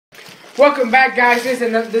Welcome back, guys. This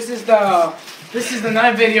is the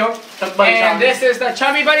night video, and this is the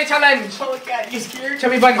Chubby Bunny challenge. Oh my god, you scared?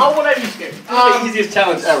 Chubby Bunny. How would I be scared? This is the easiest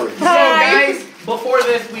challenge ever. So, guys, before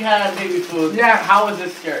this, we had baby food. Yeah. How is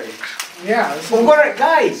this scary? Yeah. Well,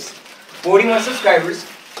 guys, 41 subscribers,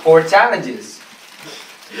 4 challenges.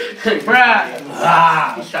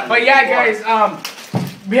 Bruh. But yeah, guys,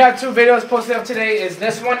 we have 2 videos posted up today. Is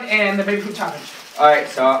this one and the baby food challenge. All right,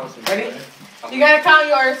 so Ready? You gotta count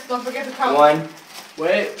yours. Don't forget to count. 1.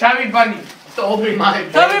 Wait, Chubby Bunny. still opening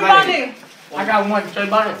mine. Chubby Bunny. I got 1. Chubby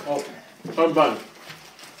Bunny. Oh, Chubby Bunny.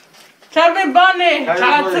 Chubby Bunny. Chubby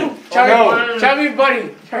Bunny. 2. Chubby Bunny.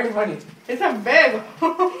 Chubby Bunny. It's a big.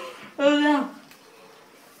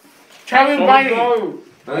 Chubby Bunny.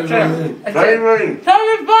 Chubby Bunny.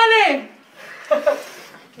 Chubby Bunny.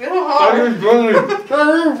 It's hard.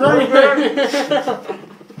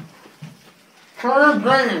 Chubby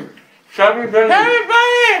Bunny. Chubby Bunny. Chubby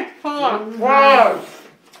Bunny. Hold on. Wow.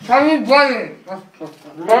 Chubby Bunny. How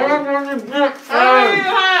many do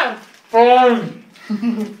you have?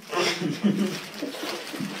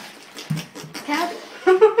 Count.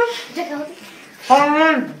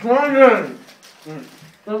 Chubby Bunny.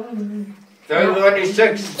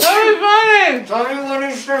 36. Chubby Bunny. Chubby Bunny.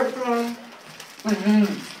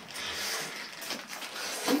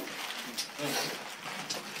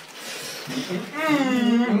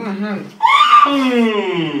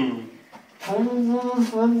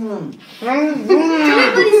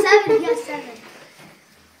 Everybody's 7. He has 7.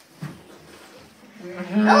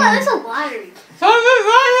 Oh, that's a lottery. Chubby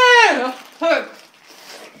Bunny. Okay.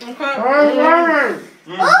 Oh, it's a lottery.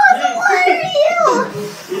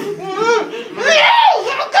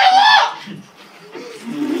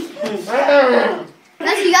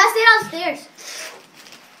 Guys, you gotta stay downstairs.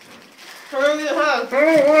 How many do you have?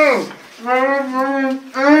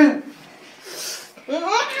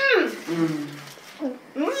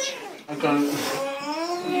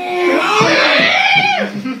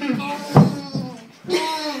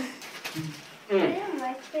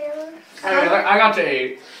 I got to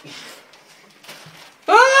 8.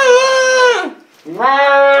 Ooh,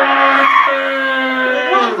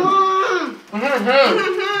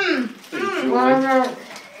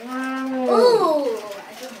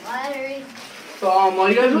 that's a lottery. So, while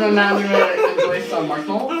you guys are now, I'm gonna enjoy some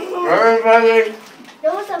marshmallows. Everybody.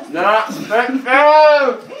 There was some. Nah.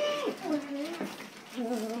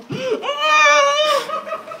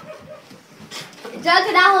 Doug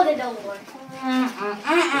cannot hold it no more.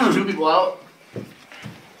 2 people out.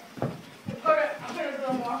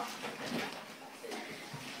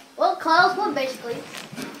 Well, Kyle's won basically.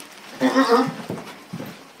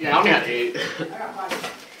 Yeah, I only had 8. I got 5.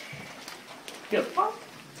 Good. I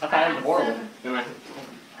thought I had horrible.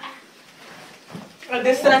 I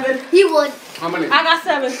did 7. He won. How many? I got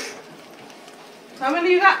 7. How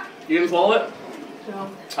many you got? You didn't swallow it? No.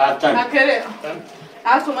 I had 10. I couldn't. 10?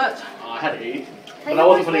 That's too much. I had 8. But I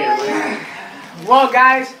wasn't putting it in. Well,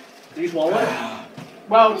 guys. Did you swallow it?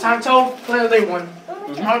 Well, Tonto clearly won.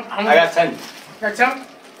 I got 10. Got 10?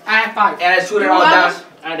 I had 5. And I shoot it all down.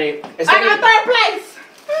 I had 8. It's I got 3rd place.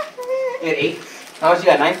 You had 8. How much you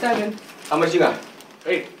got? 9, 7. How much you got?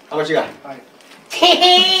 8. How much you got?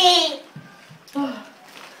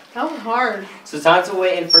 That was hard. So Tonto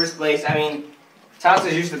went in first place. I mean,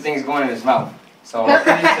 Tonto's used to things going in his mouth. So I'm just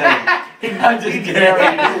saying. I'm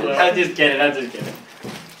just kidding. I'm just kidding.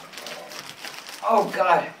 Oh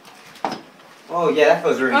God. Oh yeah, that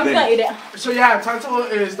feels really I'm good. gonna eat it. So yeah, Tonto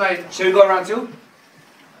is like. Should we go around 2?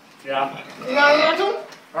 Yeah. You want to?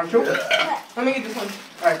 Round 2? Let me eat this one.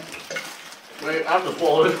 Alright. Wait, I have to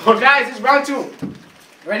swallow this Well, one. guys, it's round 2.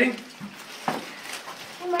 Ready?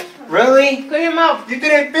 Really? Clean your mouth. You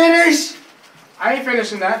didn't finish? I ain't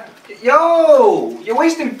finishing that. Yo, you're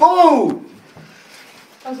wasting food.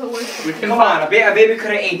 That's a waste. We can Come find on, a baby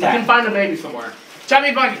could have ate We can that. find a baby somewhere.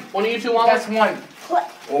 Chubby Bunny. One of you two want That's one? 1.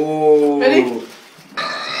 Oh. Ready?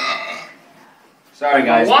 Sorry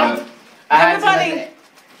guys. One. but I had to Chubby let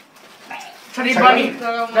Chubby Bunny.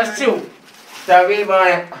 Bunny. That's 2. Chubby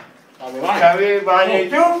Bunny. Chubby Bunny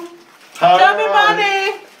 2. Chubby Bunny.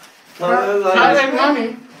 Chubby Bunny.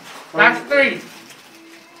 That's 3.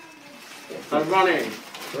 Chubby Bunny.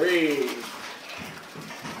 3.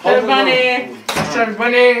 Chubby Bunny. Chubby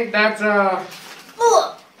Bunny. That's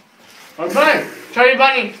Chubby Bunny. Chubby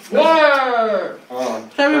Bunny. 4. Oh.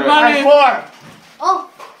 Chubby That's Bunny. 4. Oh,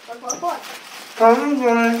 4. Chubby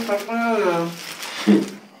Bunny.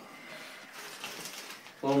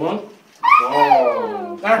 One.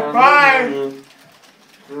 Oh. That's 5.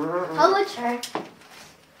 How much? 5.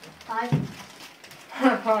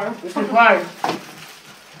 This is 5.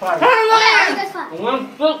 5. Yeah, that's 5. One.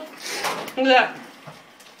 Who's that?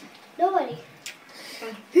 Nobody. I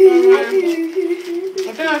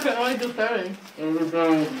think I can only do 30.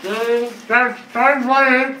 That's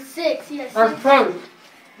funny. 6, yes. That's 6. close.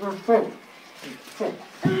 That's close.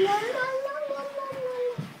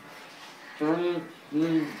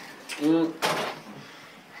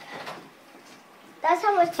 That's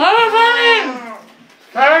how much.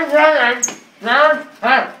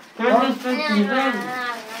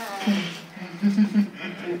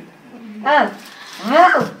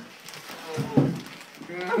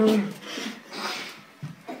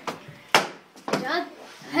 John,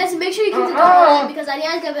 has to make sure you keep the double because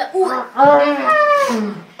Ariana's gonna be like, ooh.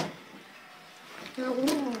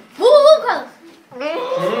 Ooh, Carlos.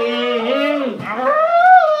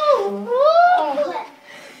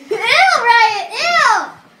 Ew, Ryan, ew.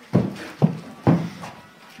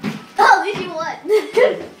 Oh, at least you won.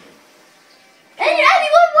 And you're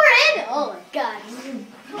adding one more in. Oh my god.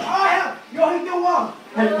 Oh, yeah. Yo, he threw up.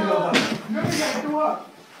 Remember that, he threw up.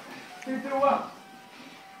 He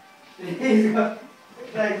threw up.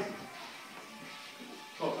 Thanks.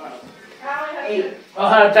 I'll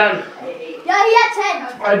have 10. Yeah, he had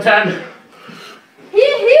 10. I had 10.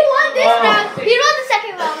 He won this round. He won the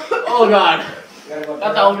second round. Oh god.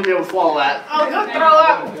 That's how we do swallow that. Oh, I'm gonna throw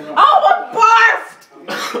up. Oh, what barf!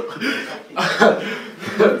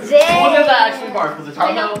 What did that actually barf? Was it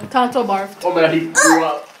Tonto? Tonto barf. Oh man, he threw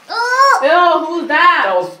up. Oh, Ew, who's that?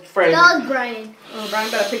 That was Frank. that was Brian. Oh,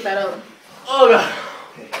 Brian better pick that up. Oh god.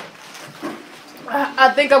 I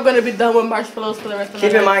think I'm gonna be done with marshmallows for the rest of the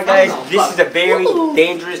Keep night. in mind, guys, this is a very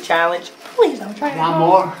dangerous challenge. Please don't try One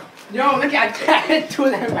more. Yo, look at that. Two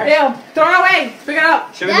of them. Ew, throw it away. Pick it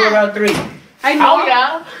up. Should we do round 3? I know. Oh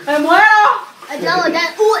yeah. I muero. No,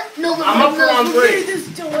 that. Ooh, no, I'm up for round 3.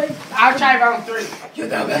 I'll try round 3. You're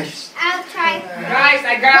the best. I'll try. Guys,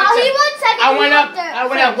 I got No, he won second. I went he up. won third. I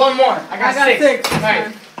went up one more. I got 6. All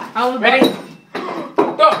right. I was Ready?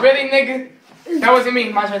 Go, really, nigga? That wasn't me.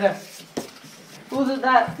 Mine's right there. Who's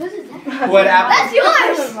that? Whose is that? What happened? That's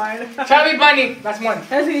yours. Chubby Bunny. That's one.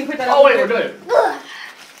 Let's see, put that Oh wait, we're good. Ugh.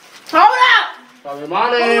 Hold up.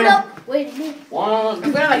 Everybody. Hold up. Wait a minute. One.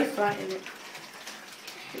 I'm gonna like flatten it.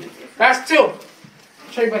 That's 2.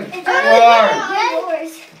 Chubby Bunny. It's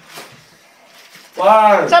yours.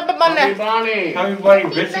 One. Chubby bunny. Everybody. Everybody,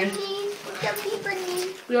 Chubby bitches. bunny. Chubby bunny.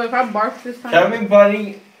 Yo, if I barf this time.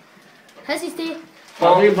 Everybody. Has he stayed?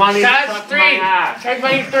 Everybody. That's suck 3. my ass. Chubby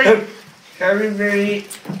Bunny 3. Everybody.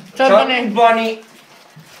 Chubby bunny. Bunny.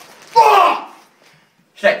 4.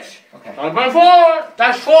 6. Okay. Everybody 4.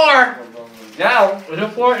 That's 4. Now. Is it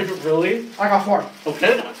 4? Is it really? I got 4.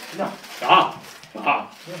 Okay. No. Stop.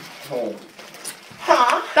 Stop. Oh.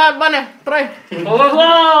 Chubby bunny. 3.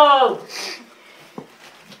 Hello.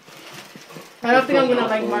 I don't think I'm gonna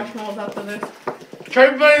like marshmallows after this.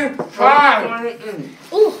 Chubby Bunny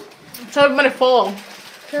 5. Ooh. Chubby bunny 4.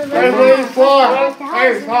 Chubby Bunny 4.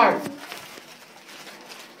 Hey, 5.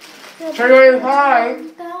 Chubby Bunny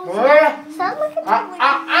 5. Stop looking at me.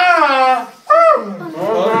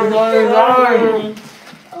 Everybody, 9.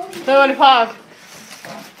 Chubby bunny 5.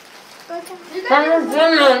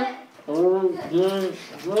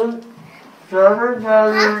 Chubby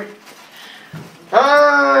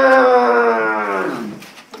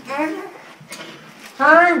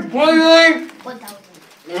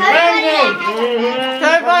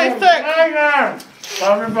bunny 6.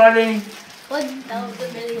 Everybody.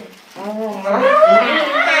 1,000 million.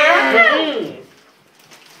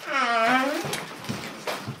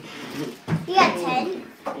 He got 10.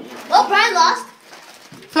 Oh, Brian lost.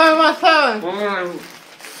 Chubby bunny 7.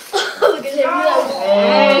 Look at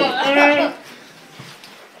him.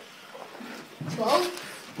 12.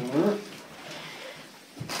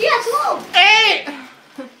 He got 12. 8.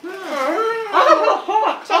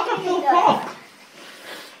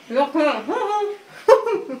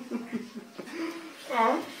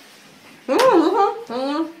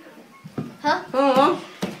 Huh?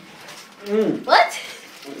 What?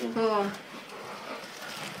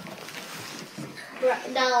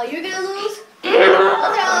 Now you're gonna lose.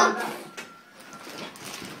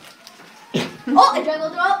 Oh, I tried to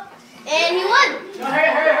throw up. And he won.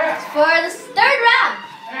 For the third round.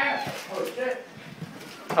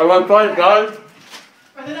 I went twice, guys.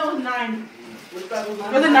 I think that was 9. Was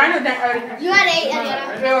it 9 or 10? You had 8,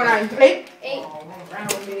 Ariana. 8 or 9? 8? 8.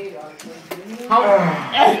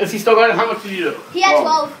 Is he still going? How much did you do? He had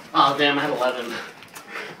 12. Oh damn, I had 11.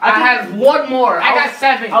 I had one more. I got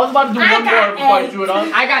 7. I was about to do one more got before I 8. threw it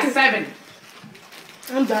on. I got 7.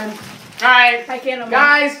 I'm done. Alright, I can't.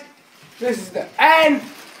 guys, this is the end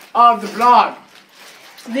of the vlog.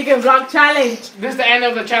 Vegan vlog challenge. This is the end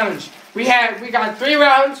of the challenge. We got 3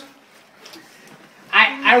 rounds.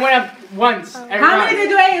 I went up once. How many did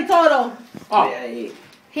you eat in total? Oh. Yeah, I ate.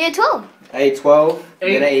 He had 12. I ate 12,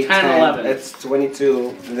 Eight, then I ate 10, 11. That's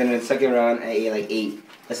 22, and then in the second round I ate like 8.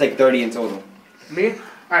 That's like 30 in total. Me?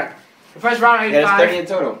 Alright. The first round I ate Yeah, that's 5. 30 in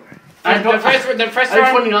total. The first I ate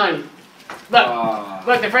round. 29.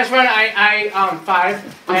 Look, the first round I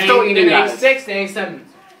 5. I'm still eating, then I ate guys. 6, then I ate 7.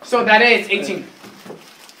 So that is 18.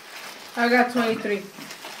 I got 23. You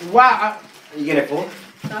Wow. get it full?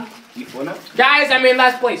 No. You full now? Guys, I'm in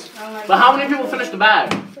last place. But how many people finished the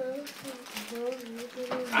bag?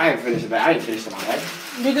 I didn't finish it. I didn't finish it, man.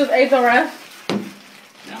 You just ate the rest?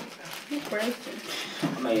 No. You crazy.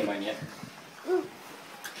 I'm not eating mine yet.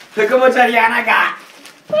 Look how much Ariana got.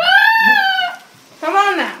 Come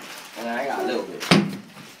on now. And I got a little bit.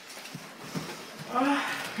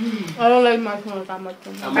 I don't like my clothes that much.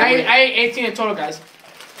 I ate 18 in total, guys.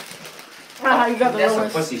 You got the That's some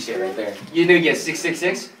lowest. pussy shit right there. You did get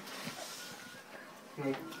 666?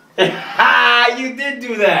 Ha! You did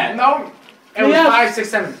do that! No. It was Yeah. 5, 6,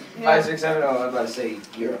 7. 5, 6, 7? Oh, I was about to say,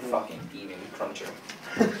 you're a fucking demon cruncher.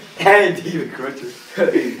 And demon cruncher.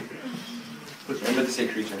 I meant to say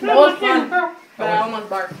creature. That was fun. But I almost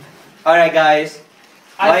barked. Alright, guys.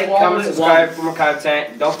 I Like, swallowed comment, it subscribe once. for more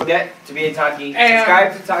content. Don't forget to be a Taki. And,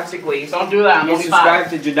 Subscribe to Toxic Waste. Don't do that. I'm And only subscribe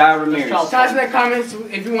 5. to Jedi Ramirez. Just Tell us in the comments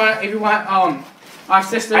if you want our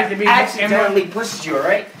sisters I to be accidentally pushed you,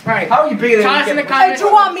 alright? Right. How are you bigger than Tell us in the If comments.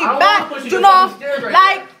 you want me I don't back, wanna push you you to know, the stairs right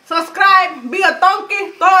like, subscribe, be a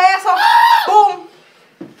donkey, todo eso, boom.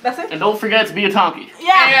 That's it? And don't forget to be a Tonky.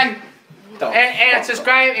 Yeah. And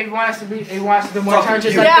subscribe if you want us to do more Fuck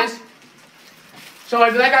challenges you. like Yeah. this. So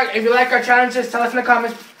if you like our challenges, tell us in the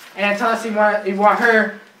comments and tell us if you want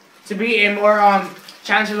her to be in more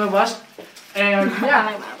challenges with us. And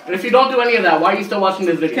yeah. And if you don't do any of that, why are you still watching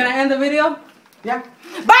this video? Can I end the video? Yeah.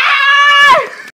 Bye!